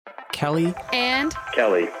Kelly and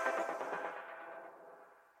Kelly.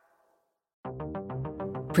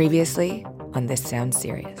 Previously on This Sounds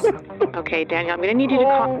Serious. Okay, Daniel, I'm going to need you to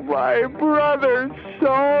call. Oh, my brother's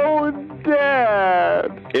so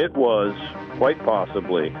dead. It was, quite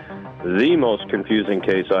possibly, the most confusing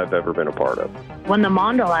case I've ever been a part of. When the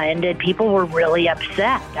Mondola ended, people were really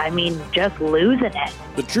upset. I mean, just losing it.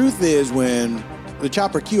 The truth is, when the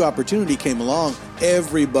Chopper Q opportunity came along,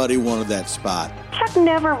 everybody wanted that spot. Chuck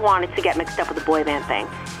never wanted to get mixed up with the boy band thing.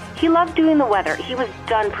 He loved doing the weather. He was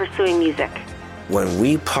done pursuing music. When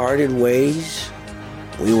we parted ways,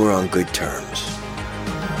 we were on good terms.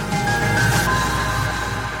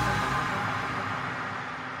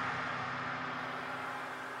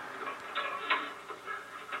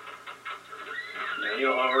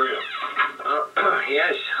 Daniel, how are you?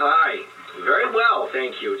 Yes, hi. Very well,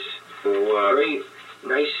 thank you. It's very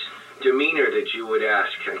nice demeanor that you would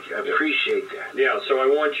ask. I appreciate that. Yeah, so I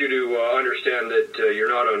want you to understand that you're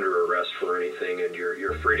not under arrest for anything, and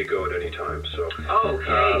you're free to go at any time. So.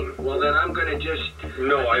 Okay. Well, then I'm going to just.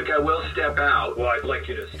 No, I think I will step out. Well, I'd like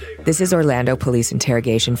you to stay. This is Orlando police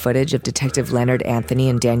interrogation footage of Detective Leonard Anthony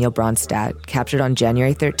and Daniel Bronstadt, captured on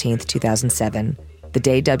January 13th, 2007, the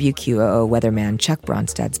day WQOO weatherman Chuck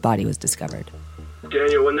Bronstadt's body was discovered.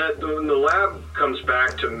 Daniel, when the lab comes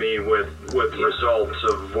back to me with results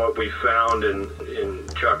of what we found in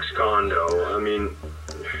Chuck's condo, I mean,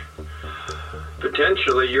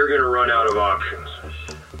 potentially you're going to run out of options.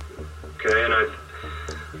 Okay, and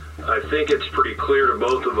I think it's pretty clear to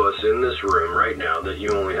both of us in this room right now that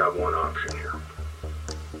you only have one option here.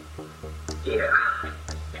 Yeah.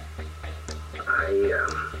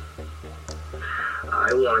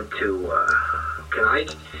 I want to,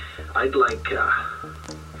 I'd like, I'm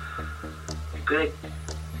gonna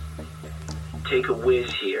take a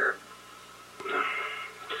whiz here.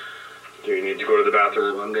 Do you need to go to the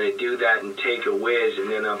bathroom? I'm gonna do that and take a whiz, and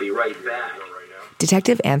then I'll be right back.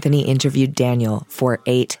 Detective Anthony interviewed Daniel for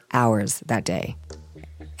 8 hours that day.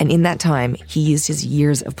 And in that time, he used his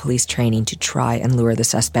years of police training to try and lure the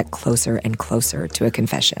suspect closer and closer to a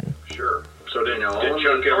confession. Sure. So did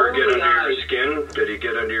Chuck ever get under your skin? Did he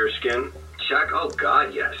get under your skin? Chuck? Oh,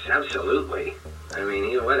 God, yes, absolutely. I mean,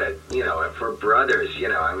 if we're brothers,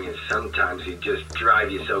 I mean, sometimes he'd just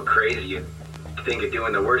drive you so crazy you'd think of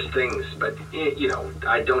doing the worst things. But,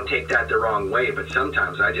 I don't take that the wrong way, but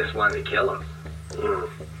sometimes I just wanted to kill him.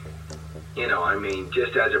 I mean,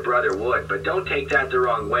 just as a brother would. But don't take that the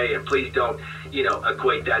wrong way, and please don't,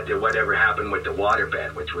 equate that to whatever happened with the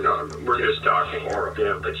waterbed, which was... No, we're just talking horrible.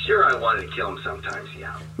 Yeah, but sure, I wanted to kill him sometimes,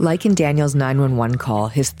 yeah. Like in Daniel's 911 call,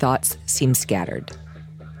 his thoughts seem scattered.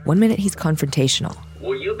 One minute he's confrontational.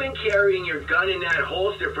 Well, you've been carrying your gun in that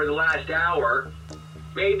holster for the last hour.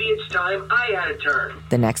 Maybe it's time I had a turn.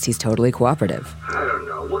 The next he's totally cooperative. I don't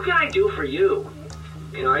know. What can I do for you?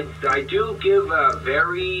 I do give a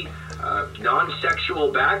very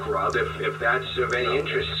non-sexual back rub if that's of any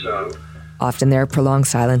interest to you. Often there are prolonged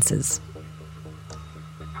silences.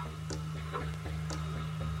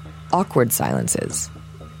 Awkward silences.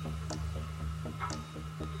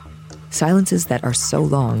 Silences that are so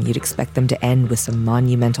long you'd expect them to end with some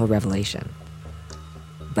monumental revelation.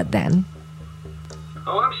 But then...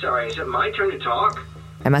 Oh, I'm sorry. Is it my turn to talk?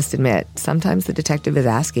 I must admit, sometimes the detective is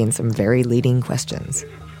asking some very leading questions.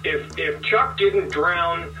 If Chuck didn't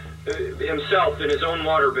drown himself in his own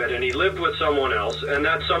waterbed and he lived with someone else, and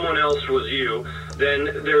that someone else was you, then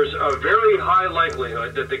there's a very high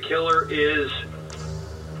likelihood that the killer is...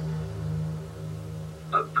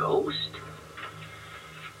 a ghost?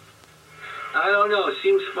 I don't know. It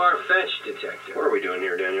seems far-fetched, Detective. What are we doing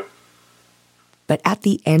here, Daniel? But at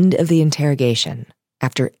the end of the interrogation,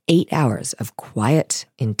 after 8 hours of quiet,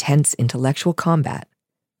 intense intellectual combat,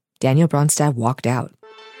 Daniel Bronstadt walked out.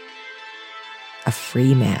 A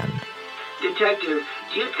free man. Detective,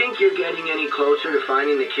 do you think you're getting any closer to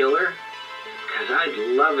finding the killer? Because I'd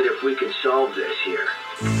love it if we could solve this here.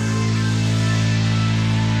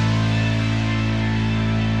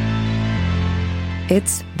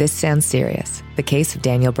 It's This Sounds Serious, the case of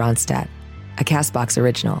Daniel Bronstadt, a CastBox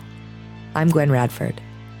original. I'm Gwen Radford.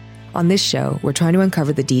 On this show, we're trying to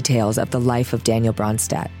uncover the details of the life of Daniel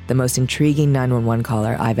Bronstadt, the most intriguing 911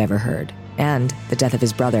 caller I've ever heard, and the death of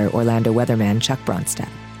his brother, Orlando weatherman Chuck Bronstadt.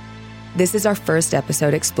 This is our first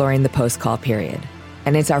episode exploring the post-call period,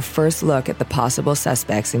 and it's our first look at the possible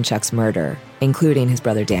suspects in Chuck's murder, including his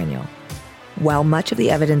brother Daniel. While much of the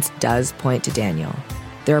evidence does point to Daniel,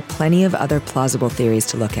 there are plenty of other plausible theories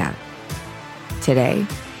to look at. Today,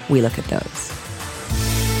 we look at those.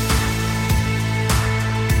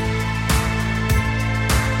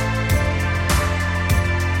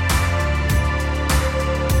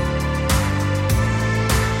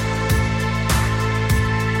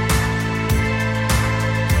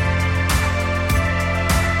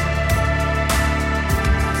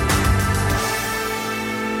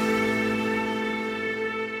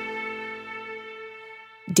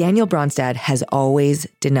 Daniel Bronstad has always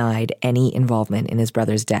denied any involvement in his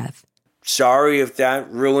brother's death. Sorry if that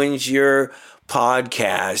ruins your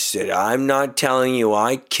podcast, that I'm not telling you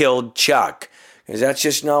I killed Chuck, because that's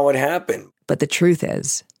just not what happened. But the truth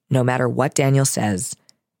is, no matter what Daniel says,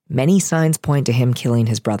 many signs point to him killing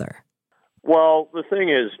his brother. Well, the thing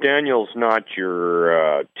is, Daniel's not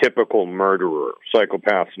your typical murderer.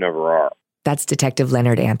 Psychopaths never are. That's Detective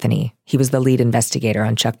Leonard Anthony. He was the lead investigator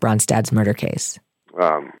on Chuck Bronstad's murder case.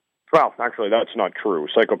 Well, actually, that's not true.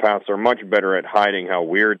 Psychopaths are much better at hiding how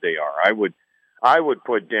weird they are. I would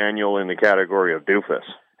put Daniel in the category of doofus.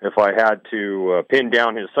 If I had to pin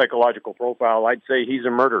down his psychological profile, I'd say he's a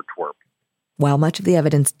murder twerp. While much of the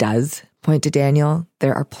evidence does point to Daniel,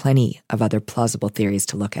 there are plenty of other plausible theories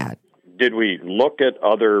to look at. Did we look at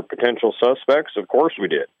other potential suspects? Of course we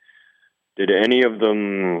did. Did any of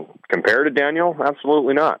them compare to Daniel?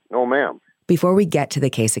 Absolutely not. No, ma'am. Before we get to the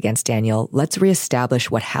case against Daniel, let's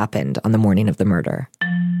reestablish what happened on the morning of the murder.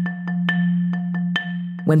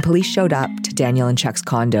 When police showed up to Daniel and Chuck's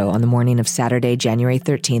condo on the morning of Saturday, January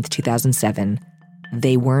 13th, 2007,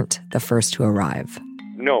 they weren't the first to arrive.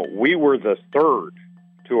 No, we were the third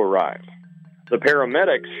to arrive. The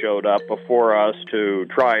paramedics showed up before us to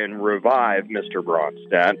try and revive Mr.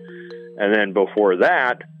 Bronstad, and then before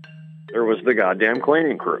that, there was the goddamn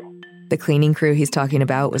cleaning crew. The cleaning crew he's talking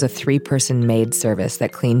about was a 3-person maid service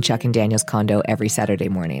that cleaned Chuck and Daniel's condo every Saturday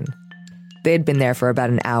morning. They'd been there for about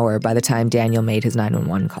an hour by the time Daniel made his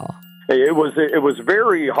 911 call. It was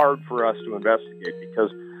very hard for us to investigate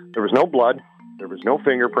because there was no blood, there was no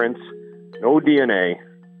fingerprints, no DNA,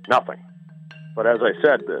 nothing. But as I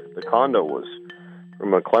said, the condo was,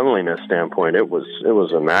 from a cleanliness standpoint, it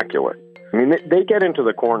was immaculate. I mean, they get into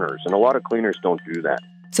the corners, and a lot of cleaners don't do that.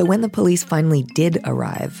 So when the police finally did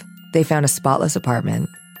arrive, they found a spotless apartment,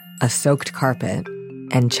 a soaked carpet,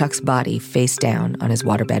 and Chuck's body face down on his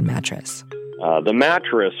waterbed mattress. The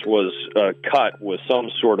mattress was cut with some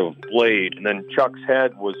sort of blade, and then Chuck's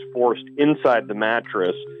head was forced inside the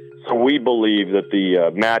mattress. So we believe that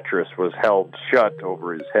the mattress was held shut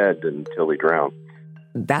over his head until he drowned.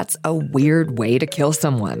 That's a weird way to kill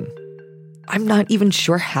someone. I'm not even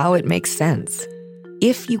sure how it makes sense.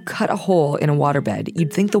 If you cut a hole in a waterbed,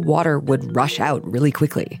 you'd think the water would rush out really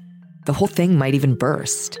quickly. The whole thing might even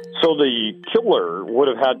burst. So the killer would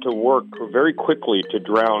have had to work very quickly to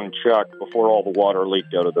drown Chuck before all the water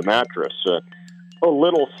leaked out of the mattress. A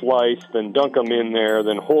little slice, then dunk him in there,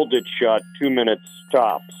 then hold it shut, 2 minutes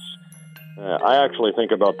tops. I actually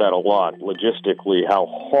think about that a lot, logistically, how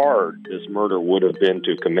hard this murder would have been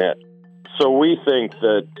to commit. So we think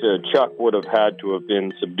that Chuck would have had to have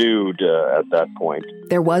been subdued at that point.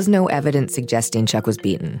 There was no evidence suggesting Chuck was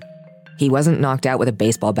beaten. He wasn't knocked out with a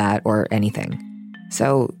baseball bat or anything.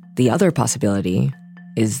 So the other possibility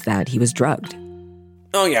is that he was drugged.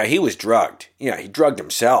 Oh, yeah, he was drugged. Yeah, he drugged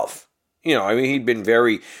himself. He'd been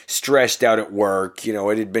very stressed out at work.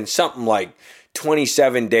 It had been something like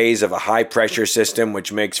 27 days of a high-pressure system,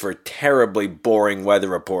 which makes for terribly boring weather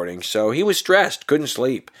reporting. So he was stressed, couldn't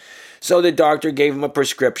sleep. So the doctor gave him a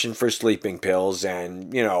prescription for sleeping pills,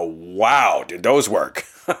 and, wow, did those work.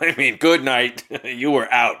 I mean, good night, you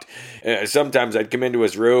were out. Sometimes I'd come into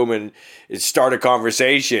his room and start a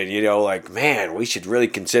conversation, like, man, we should really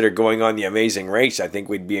consider going on The Amazing Race. I think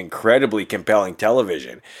we'd be incredibly compelling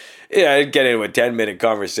television. Yeah, I'd get into a 10-minute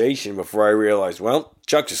conversation before I realized, well,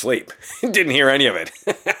 Chuck's asleep. Didn't hear any of it.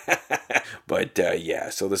 But,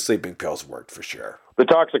 so the sleeping pills worked for sure. The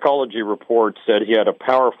toxicology report said he had a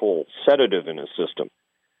powerful sedative in his system,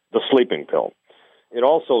 the sleeping pill. It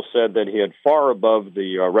also said that he had far above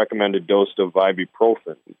the recommended dose of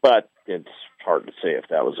ibuprofen, but it's hard to say if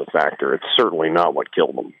that was a factor. It's certainly not what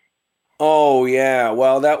killed him. Oh, yeah.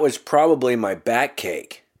 Well, that was probably my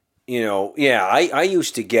backache. I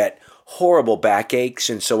used to get horrible backaches,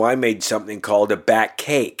 and so I made something called a back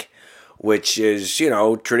cake, which is,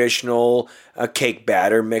 traditional cake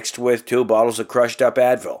batter mixed with 2 bottles of crushed up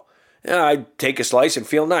Advil. I'd take a slice and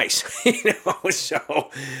feel nice, so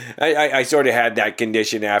I sort of had that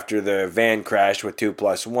condition after the van crash with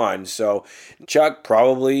 2+1. So Chuck,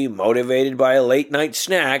 probably motivated by a late night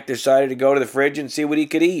snack, decided to go to the fridge and see what he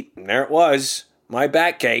could eat. And there it was, my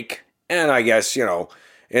back cake. And I guess,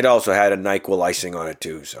 it also had a NyQuil icing on it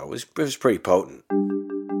too, so it was pretty potent.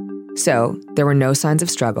 So there were no signs of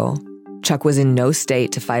struggle. Chuck was in no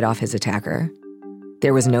state to fight off his attacker.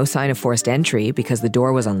 There was no sign of forced entry because the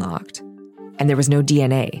door was unlocked. And there was no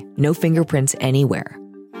DNA, no fingerprints anywhere.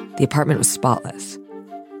 The apartment was spotless.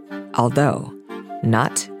 Although,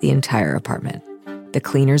 not the entire apartment. The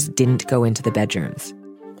cleaners didn't go into the bedrooms.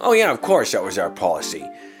 Oh yeah, of course that was our policy.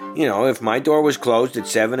 You know, if my door was closed at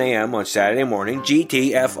 7 a.m. on Saturday morning,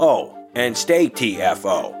 GTFO, and stay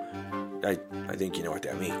TFO. I think you know what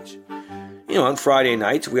that means. You know, on Friday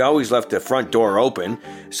nights, we always left the front door open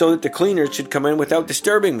so that the cleaners should come in without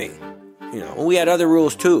disturbing me. You know, we had other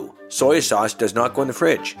rules too. Soy sauce does not go in the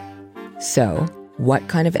fridge. So, what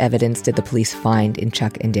kind of evidence did the police find in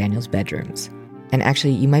Chuck and Daniel's bedrooms? And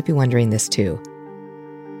actually, you might be wondering this too.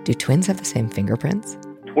 Do twins have the same fingerprints?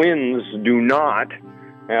 Twins do not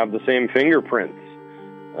have the same fingerprints.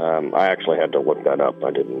 I actually had to look that up.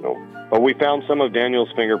 I didn't know. But we found some of Daniel's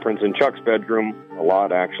fingerprints in Chuck's bedroom, a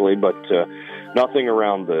lot actually, but nothing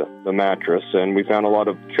around the mattress. And we found a lot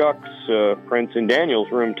of Chuck's prints in Daniel's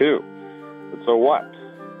room too. But so what?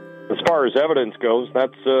 As far as evidence goes,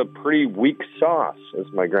 that's pretty weak sauce, as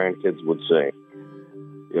my grandkids would say.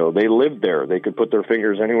 You know, they lived there. They could put their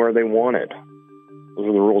fingers anywhere they wanted. Those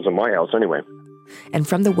were the rules in my house anyway. And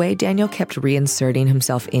from the way Daniel kept reinserting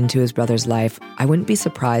himself into his brother's life, I wouldn't be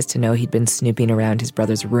surprised to know he'd been snooping around his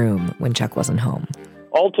brother's room when Chuck wasn't home.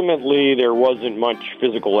 Ultimately, there wasn't much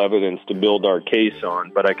physical evidence to build our case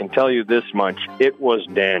on, but I can tell you this much, it was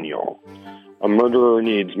Daniel. A murderer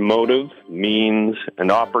needs motive, means,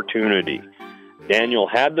 and opportunity. Daniel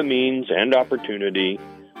had the means and opportunity.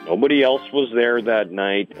 Nobody else was there that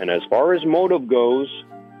night, and as far as motive goes,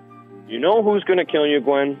 you know who's going to kill you,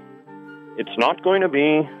 Gwen? It's not going to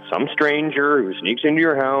be some stranger who sneaks into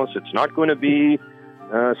your house. It's not going to be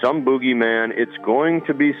some boogeyman. It's going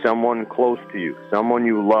to be someone close to you, someone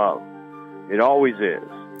you love. It always is.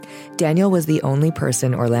 Daniel was the only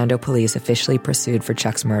person Orlando police officially pursued for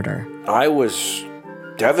Chuck's murder. I was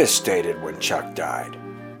devastated when Chuck died.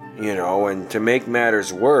 You know, and to make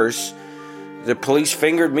matters worse, the police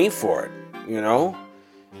fingered me for it, you know?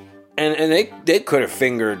 And they could have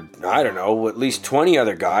fingered, I don't know, at least 20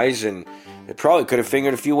 other guys, and they probably could have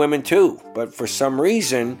fingered a few women too. But for some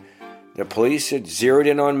reason, the police had zeroed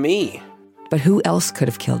in on me. But who else could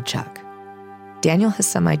have killed Chuck? Daniel has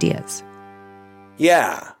some ideas.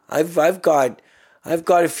 Yeah, I've got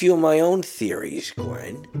a few of my own theories,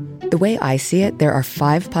 Gwen. The way I see it, there are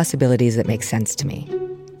 5 possibilities that make sense to me.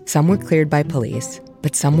 Some were cleared by police,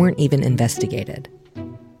 but some weren't even investigated.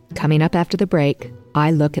 Coming up after the break,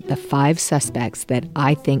 I look at the 5 suspects that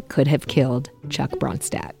I think could have killed Chuck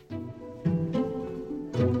Bronstadt.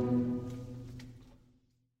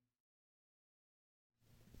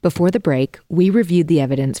 Before the break, we reviewed the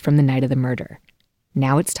evidence from the night of the murder.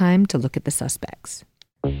 Now it's time to look at the suspects.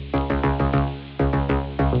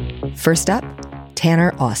 First up,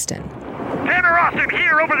 Tanner Austin. Tanner Austin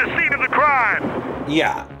here over the scene of the crime.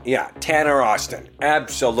 Yeah, Tanner Austin.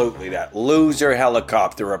 Absolutely, that loser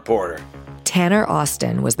helicopter reporter. Tanner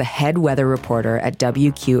Austin was the head weather reporter at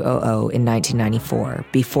WQOO in 1994,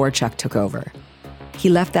 before Chuck took over. He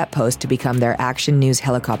left that post to become their Action News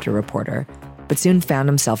helicopter reporter, but soon found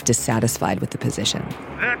himself dissatisfied with the position.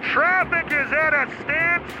 The traffic is at a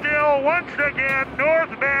standstill once again,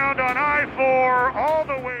 northbound on I-4, all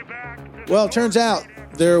the way back to... Well, it turns out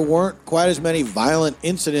there weren't quite as many violent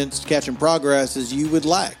incidents catching progress as you would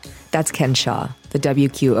like. That's Ken Shaw, the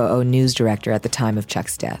WQOO news director at the time of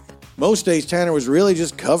Chuck's death. Most days, Tanner was really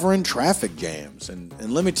just covering traffic jams. And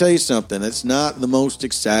let me tell you something, it's not the most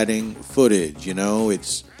exciting footage, you know?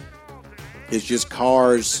 It's just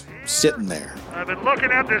cars sitting there. I've been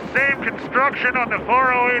looking at this same construction on the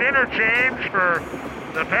 408 interchange for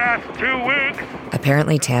the past 2 weeks.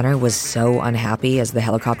 Apparently, Tanner was so unhappy as the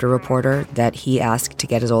helicopter reporter that he asked to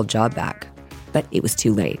get his old job back. But it was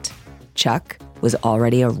too late. Chuck was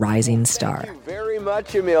already a rising star. Thank you very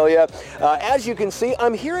much, Amelia. As you can see,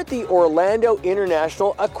 I'm here at the Orlando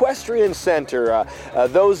International Equestrian Center.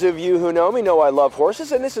 Those of you who know me know I love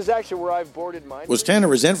horses, and this is actually where I've boarded mine. Was Tanner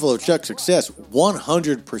resentful of Chuck's success?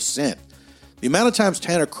 100%. The amount of times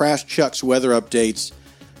Tanner crashed Chuck's weather updates,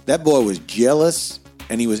 that boy was jealous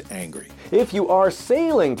and he was angry. If you are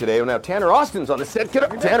sailing today, well, now Tanner Austin's on the set. Get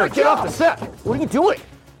up, Tanner, get off the set. What are you doing?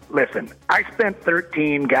 Listen, I spent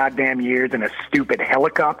 13 goddamn years in a stupid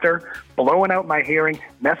helicopter, blowing out my hearing,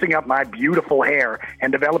 messing up my beautiful hair,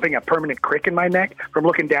 and developing a permanent crick in my neck from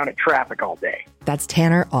looking down at traffic all day. That's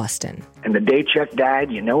Tanner Austin. And the day Chuck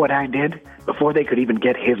died, you know what I did? Before they could even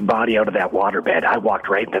get his body out of that waterbed, I walked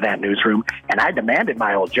right into that newsroom, and I demanded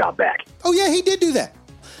my old job back. Oh, yeah, he did do that.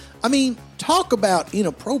 I mean, talk about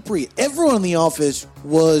inappropriate. Everyone in the office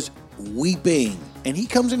was weeping, and he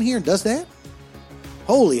comes in here and does that?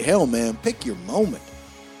 Holy hell, man, pick your moment.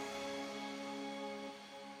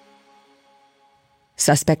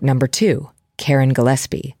 Suspect number 2, Karen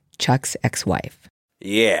Gillespie, Chuck's ex-wife.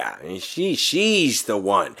 Yeah, and she's the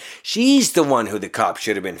one. She's the one who the cops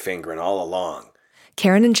should have been fingering all along.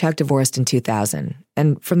 Karen and Chuck divorced in 2000,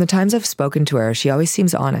 And from the times I've spoken to her, she always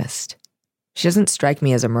seems honest. She doesn't strike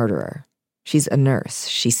me as a murderer. She's a nurse.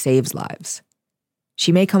 She saves lives.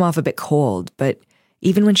 She may come off a bit cold, but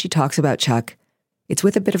even when she talks about Chuck, it's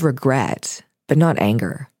with a bit of regret, but not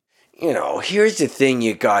anger. Here's the thing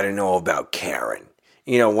you gotta know about Karen.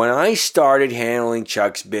 When I started handling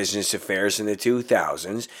Chuck's business affairs in the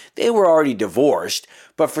 2000s, they were already divorced,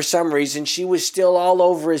 but for some reason she was still all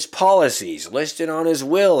over his policies, listed on his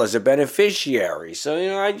will as a beneficiary. So,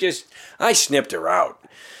 I snipped her out.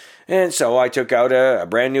 And so I took out a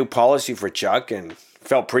brand new policy for Chuck and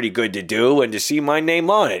felt pretty good to do and to see my name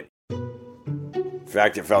on it. In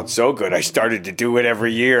fact, it felt so good, I started to do it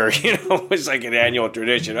every year. It was like an annual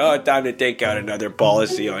tradition. Oh, time to take out another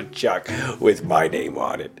policy on Chuck with my name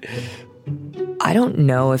on it. I don't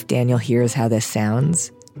know if Daniel hears how this sounds,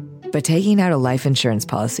 but taking out a life insurance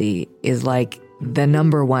policy is like the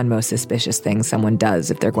number one most suspicious thing someone does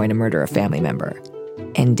if they're going to murder a family member.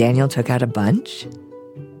 And Daniel took out a bunch?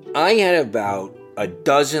 I had about a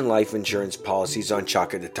dozen life insurance policies on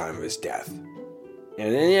Chuck at the time of his death.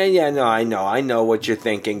 And I know what you're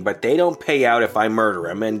thinking, but they don't pay out if I murder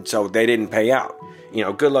him, and so they didn't pay out.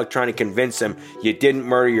 Good luck trying to convince them you didn't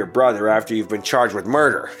murder your brother after you've been charged with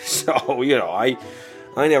murder. So, I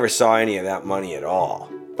never saw any of that money at all.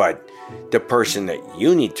 But the person that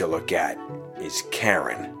you need to look at is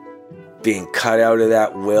Karen. Being cut out of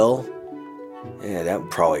that will, that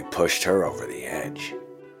probably pushed her over the edge.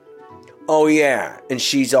 Oh yeah, and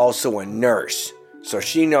she's also a nurse. So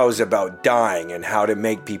she knows about dying and how to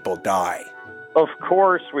make people die. Of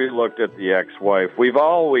course we looked at the ex-wife. We've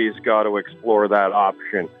always got to explore that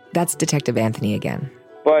option. That's Detective Anthony again.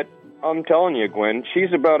 But I'm telling you, Gwen,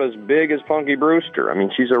 she's about as big as Punky Brewster. I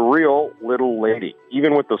mean, she's a real little lady.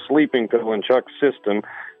 Even with the sleeping pill in Chuck's system,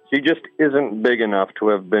 she just isn't big enough to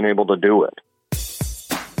have been able to do it.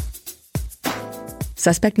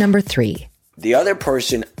 Suspect number 3. The other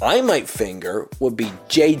person I might finger would be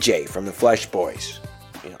JJ from the Flesh Boys.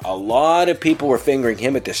 A lot of people were fingering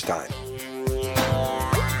him at this time.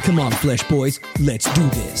 Come on, Flesh Boys, let's do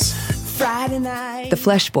this. Friday night. The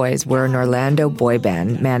Flesh Boys were an Orlando boy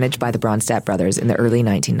band managed by the Bronstadt brothers in the early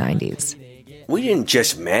 1990s. We didn't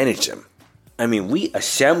just manage them. We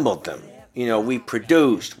assembled them. We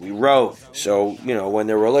produced, we wrote. So, when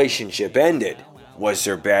their relationship ended, was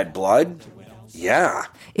there bad blood? Yeah.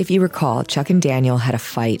 If you recall, Chuck and Daniel had a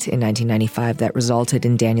fight in 1995 that resulted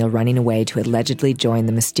in Daniel running away to allegedly join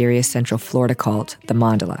the mysterious Central Florida cult, the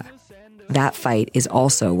Mandala. That fight is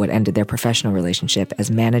also what ended their professional relationship as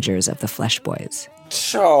managers of the Flesh Boys.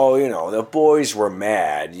 So, the boys were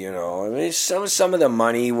mad, some of the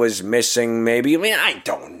money was missing, maybe. I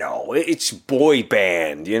don't know. It's boy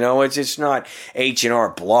band, it's not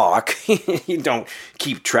H&R Block. You don't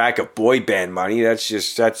keep track of boy band money.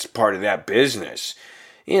 That's part of that business.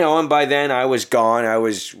 And by then I was gone. I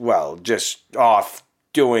was, just off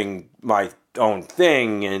doing my own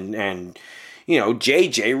thing, and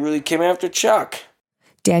JJ really came after Chuck.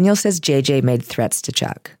 Daniel says JJ made threats to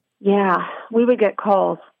Chuck. Yeah, we would get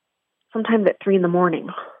calls, sometimes at 3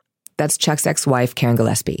 a.m. That's Chuck's ex-wife, Karen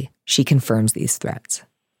Gillespie. She confirms these threats.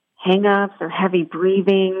 Hang-ups or heavy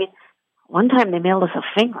breathing. One time they mailed us a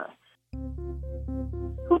finger.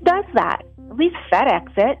 Who does that? At least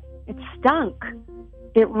FedEx it. It stunk.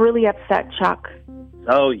 It really upset Chuck.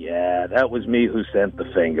 Oh, yeah, that was me who sent the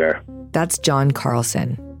finger. That's John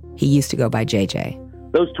Carlson. He used to go by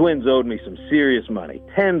JJ. Those twins owed me some serious money,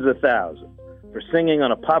 tens of thousands, for singing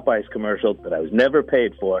on a Popeyes commercial that I was never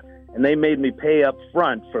paid for, and they made me pay up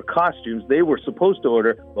front for costumes they were supposed to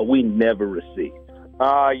order, but we never received.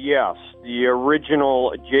 Yes, the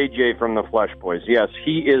original JJ from the Flesh Boys. Yes,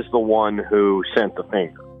 he is the one who sent the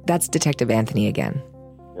finger. That's Detective Anthony again.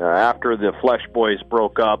 After the Flesh Boys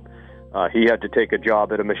broke up, he had to take a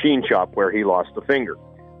job at a machine shop where he lost the finger.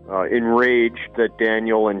 Enraged that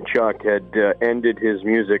Daniel and Chuck had ended his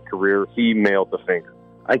music career, he mailed the finger.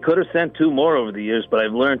 I could have sent 2 more over the years, but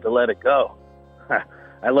I've learned to let it go.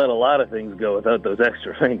 I let a lot of things go without those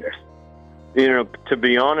extra fingers. To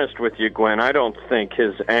be honest with you, Gwen, I don't think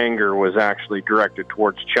his anger was actually directed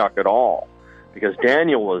towards Chuck at all, because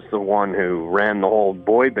Daniel was the one who ran the whole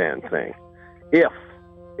boy band thing. If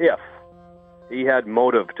he had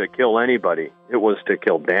motive to kill anybody, it was to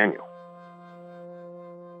kill Daniel.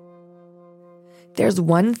 There's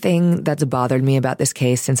one thing that's bothered me about this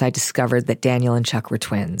case since I discovered that Daniel and Chuck were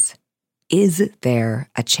twins. Is there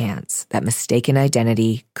a chance that mistaken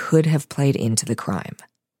identity could have played into the crime?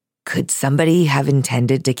 Could somebody have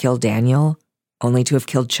intended to kill Daniel, only to have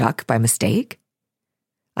killed Chuck by mistake?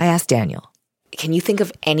 I asked Daniel. Can you think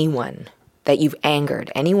of anyone that you've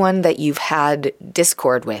angered, anyone that you've had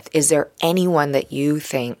discord with, is there anyone that you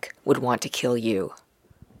think would want to kill you?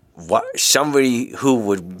 What? Somebody who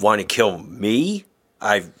would want to kill me?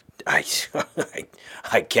 I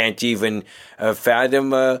can't even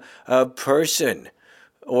fathom a person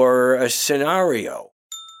or a scenario.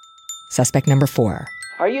 Suspect number 4.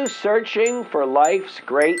 Are you searching for life's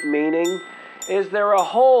great meaning? Is there a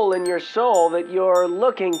hole in your soul that you're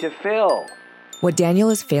looking to fill? What Daniel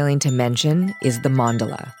is failing to mention is the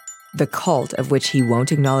Mandala, the cult of which he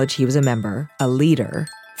won't acknowledge he was a member, a leader,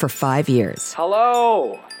 for 5 years.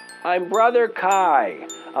 Hello, I'm Brother Kai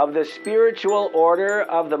of the Spiritual Order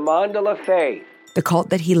of the Mandala Faith. The cult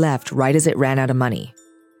that he left right as it ran out of money.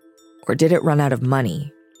 Or did it run out of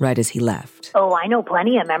money right as he left? Oh, I know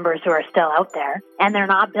plenty of members who are still out there, and they're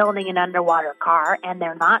not building an underwater car, and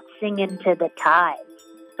they're not singing to the tides.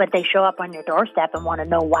 But they show up on your doorstep and want to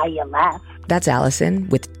know why you left. That's Allison,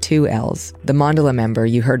 with 2 L's, the Mandala member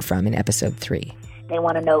you heard from in episode 3. They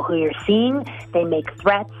want to know who you're seeing. They make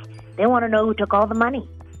threats. They want to know who took all the money,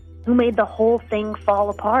 who made the whole thing fall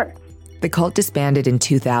apart. The cult disbanded in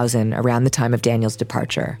 2000, around the time of Daniel's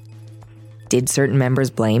departure. Did certain members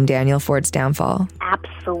blame Daniel for its downfall?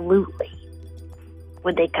 Absolutely.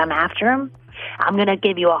 Would they come after him? I'm going to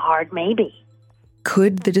give you a hard maybe.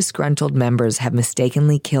 Could the disgruntled members have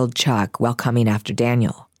mistakenly killed Chuck while coming after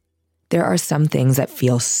Daniel? There are some things that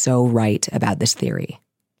feel so right about this theory.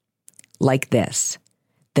 Like this.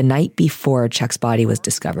 The night before Chuck's body was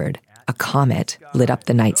discovered, a comet lit up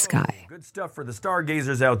the night sky. Good stuff for the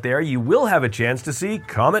stargazers out there. You will have a chance to see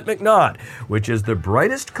Comet McNaught, which is the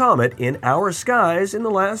brightest comet in our skies in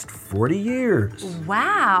the last 40 years.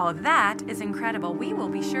 Wow, that is incredible. We will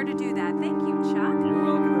be sure to do that. Thank you, Chuck. You're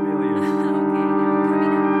welcome, Amelia.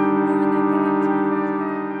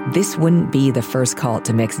 This wouldn't be the first cult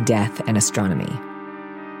to mix death and astronomy.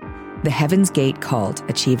 The Heaven's Gate cult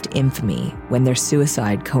achieved infamy when their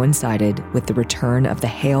suicide coincided with the return of the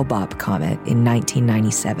Hale-Bopp comet in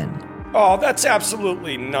 1997. Oh, that's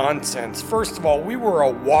absolutely nonsense. First of all, we were a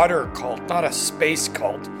water cult, not a space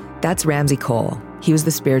cult. That's Ramsey Cole. He was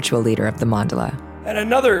the spiritual leader of the Mandala. And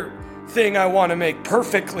another thing I want to make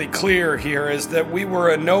perfectly clear here is that we were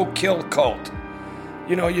a no-kill cult.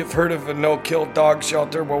 You know, you've heard of a no-kill dog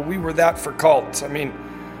shelter. Well, we were that for cults. I mean,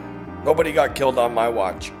 nobody got killed on my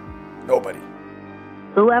watch. Nobody.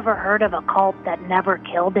 Who ever heard of a cult that never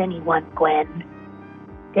killed anyone, Gwen?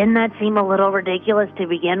 Didn't that seem a little ridiculous to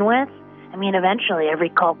begin with? I mean, eventually every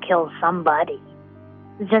cult kills somebody.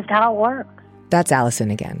 It's just how it works. That's Allison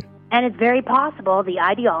again. And it's very possible the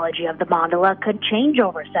ideology of the Mandala could change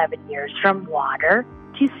over 7 years from water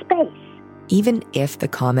to space. Even if the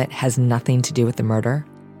comet has nothing to do with the murder,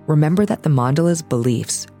 remember that the Mandala's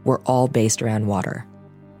beliefs were all based around water.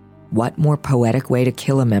 What more poetic way to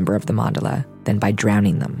kill a member of the Mandala than by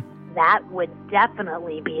drowning them? That would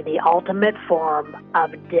definitely be the ultimate form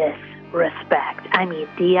of disrespect. I mean,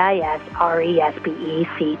 D-I-S-R-E-S-P-E-C-T.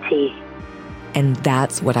 And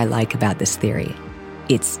that's what I like about this theory.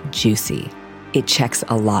 It's juicy. It checks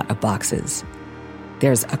a lot of boxes.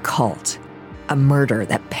 There's a cult, a murder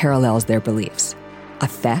that parallels their beliefs, a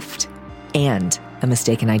theft, and a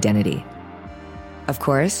mistaken identity. Of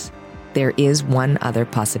course, there is one other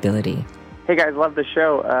possibility. Hey guys, love the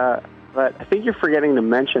show, but I think you're forgetting to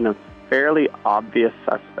mention a fairly obvious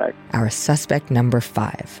suspect. Our suspect number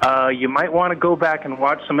 5. You might want to go back and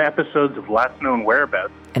watch some episodes of Last Known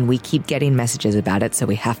Whereabouts. And we keep getting messages about it, so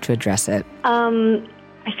we have to address it.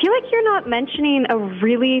 I feel like you're not mentioning a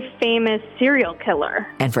really famous serial killer.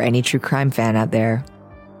 And for any true crime fan out there,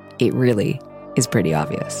 it really is pretty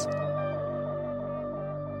obvious.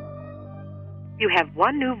 You have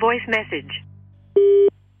one new voice message.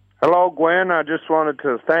 Hello, Gwen. I just wanted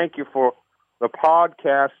to thank you for the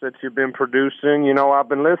podcast that you've been producing. You know, I've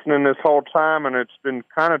been listening this whole time, and it's been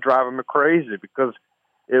kind of driving me crazy because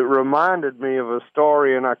it reminded me of a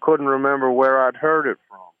story, and I couldn't remember where I'd heard it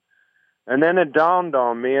from. And then it dawned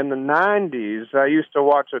on me, in the 90s, I used to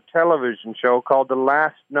watch a television show called The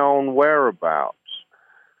Last Known Whereabouts.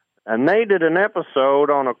 And they did an episode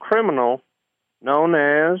on a criminal known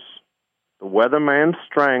as the Weatherman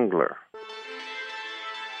Strangler.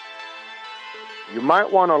 You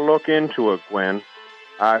might want to look into it, Gwen.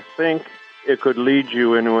 I think it could lead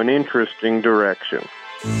you into an interesting direction.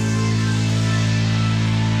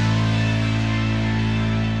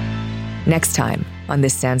 Next time on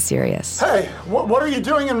This Sounds Serious. Hey, what are you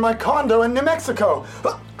doing in my condo in New Mexico?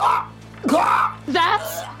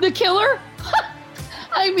 That's the killer?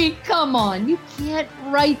 I mean, come on. You can't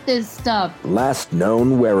write this stuff. Last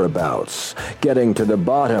Known Whereabouts. Getting to the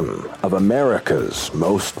bottom of America's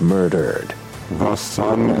Most Murdered. The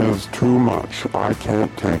sun is too much. I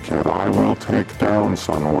can't take it. I will take down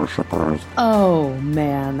sun worshippers. Oh,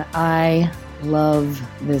 man, I love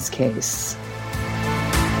this case.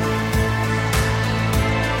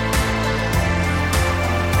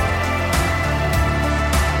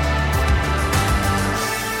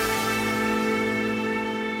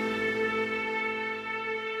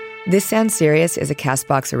 This Sounds Serious is a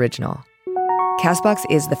CastBox original. CastBox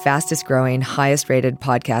is the fastest growing, highest rated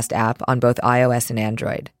podcast app on both iOS and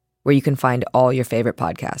Android, where you can find all your favorite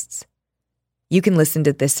podcasts. You can listen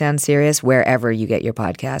to This Sounds Serious wherever you get your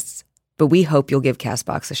podcasts, but we hope you'll give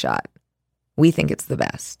CastBox a shot. We think it's the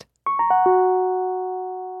best.